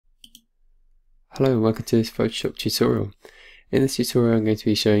Hello and welcome to this Photoshop tutorial. In this tutorial I'm going to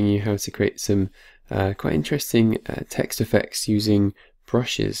be showing you how to create some quite interesting text effects using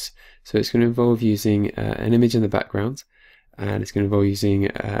brushes. So it's going to involve using an image in the background, and it's going to involve using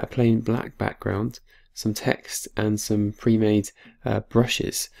a plain black background, some text and some pre-made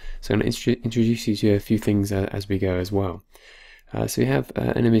brushes. So I'm going to introduce you to a few things as we go as well. So we have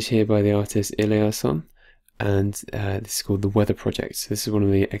an image here by the artist Son, and this is called the Weather Project. So this is one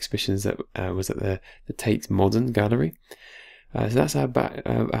of the exhibitions that was at the Tate Modern Gallery. So that's our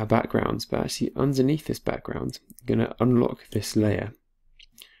background, but actually underneath this background, I'm going to unlock this layer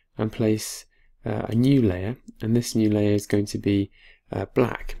and place a new layer, and this new layer is going to be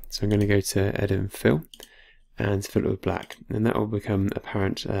black. So I'm going to go to Edit and Fill and fill it with black, and that will become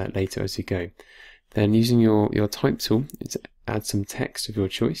apparent later as we go. Then using your type tool, to add some text of your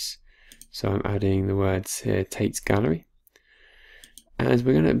choice. So I'm adding the words here, Tate Gallery. And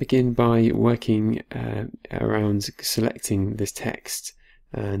we're going to begin by working around selecting this text.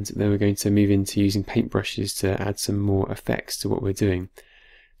 And then we're going to move into using paintbrushes to add some more effects to what we're doing.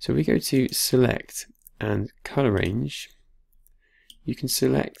 So we go to Select and Color Range. You can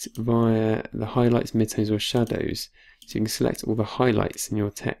select via the highlights, midtones or shadows. So you can select all the highlights in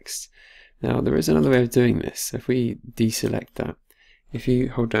your text. Now there is another way of doing this. So if we deselect that, if you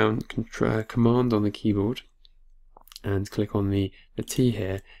hold down Command on the keyboard and click on the T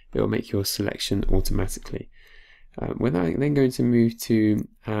here, it will make your selection automatically. We're then going to move to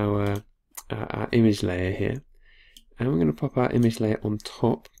our image layer here, and we're going to pop our image layer on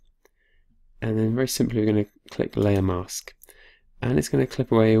top, and then very simply we're going to click Layer Mask, and it's going to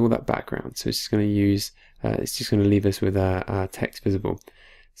clip away all that background. So it's just going to use, it's just going to leave us with our text visible.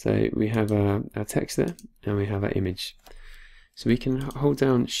 So we have our text there, and we have our image. So we can hold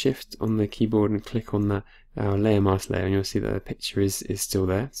down Shift on the keyboard and click on our layer mask layer, and you'll see that the picture is still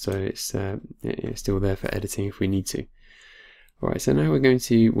there. So it's still there for editing if we need to. Alright, so now we're going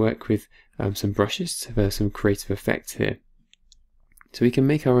to work with some brushes for some creative effect here. So we can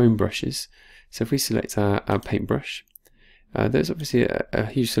make our own brushes. So if we select our paintbrush, there's obviously a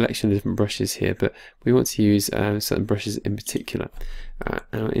huge selection of different brushes here, but we want to use certain brushes in particular.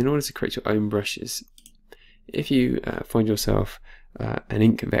 Now in order to create your own brushes, if you find yourself an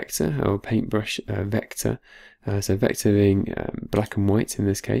ink vector or paintbrush vector, so vector being black and white in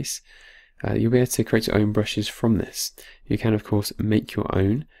this case, you'll be able to create your own brushes from this. You can of course make your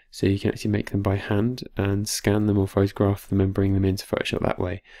own, so you can actually make them by hand and scan them or photograph them and bring them into Photoshop that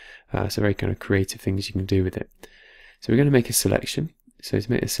way. So very kind of creative things you can do with it. So we're going to make a selection. So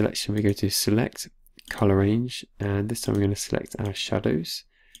to make a selection, we go to Select, Color Range, and this time we're going to select our shadows,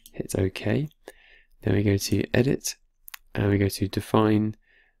 hit OK. Then we go to Edit, and we go to Define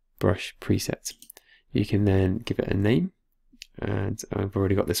Brush Preset. You can then give it a name, and I've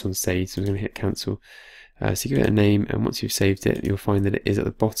already got this one saved, so I'm going to hit Cancel. So give it a name, and once you've saved it, you'll find that it is at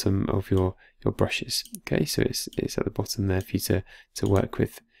the bottom of your brushes. Okay, so it's at the bottom there for you to work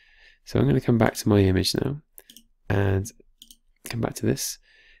with. So I'm going to come back to my image now, and come back to this,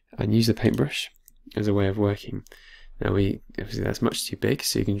 and use the paintbrush as a way of working. Now obviously that's much too big,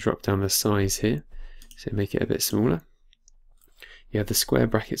 so you can drop down the size here. So make it a bit smaller. You have the square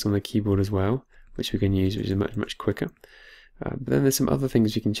brackets on the keyboard as well, which we can use, which is much quicker. But then there's some other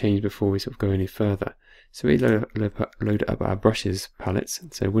things we can change before we sort of go any further. So we load up our brushes palette.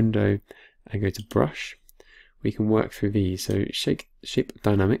 So Window and go to Brush. We can work through these. So Shape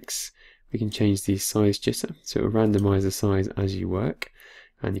Dynamics. We can change the size jitter, so it will randomize the size as you work.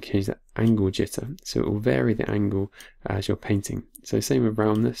 And you can change the angle jitter, so it will vary the angle as you're painting. So same with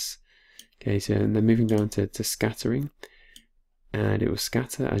roundness. Okay, so and then moving down to scattering, and it will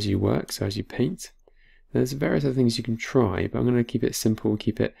scatter as you work, so as you paint. There's various other things you can try, but I'm going to keep it simple,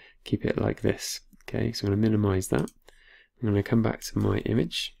 keep it like this. Okay, so I'm going to minimize that. I'm going to come back to my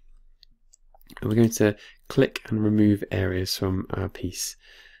image, and we're going to click and remove areas from our piece.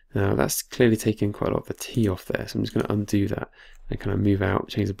 Now that's clearly taken quite a lot of the T off there, so I'm just going to undo that and kind of move out,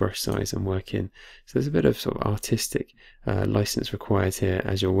 change the brush size and work in. So there's a bit of sort of artistic license required here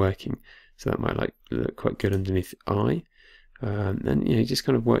as you're working. So that might look quite good underneath the eye. And you just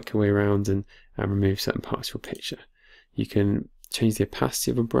kind of work your way around and remove certain parts of your picture. You can change the opacity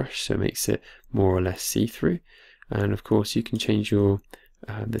of a brush so it makes it more or less see-through. And of course you can change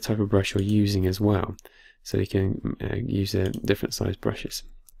the type of brush you're using as well. So you can use different size brushes.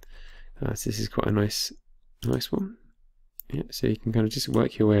 So this is quite a nice one. Yeah, so you can kind of just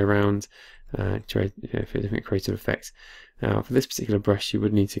work your way around for different creative effects. Now for this particular brush you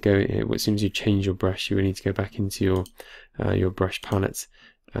would need to go, as soon as you change your brush, you would need to go back into your brush palette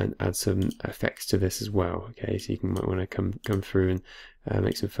and add some effects to this as well. Okay, so you might want to come through and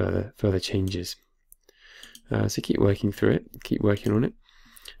make some further changes. So keep working through it, keep working on it.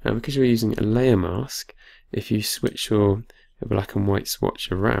 Because you're using a layer mask, if you switch your black and white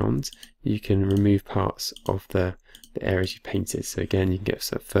swatch around, you can remove parts of the areas you painted. So again, you can get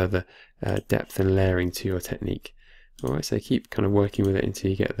some further depth and layering to your technique. Alright, so keep kind of working with it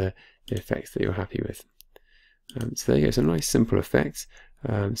until you get the effects that you're happy with. So there you go, it's a nice simple effect.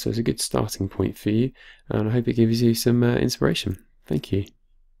 So it's a good starting point for you, and I hope it gives you some inspiration. Thank you.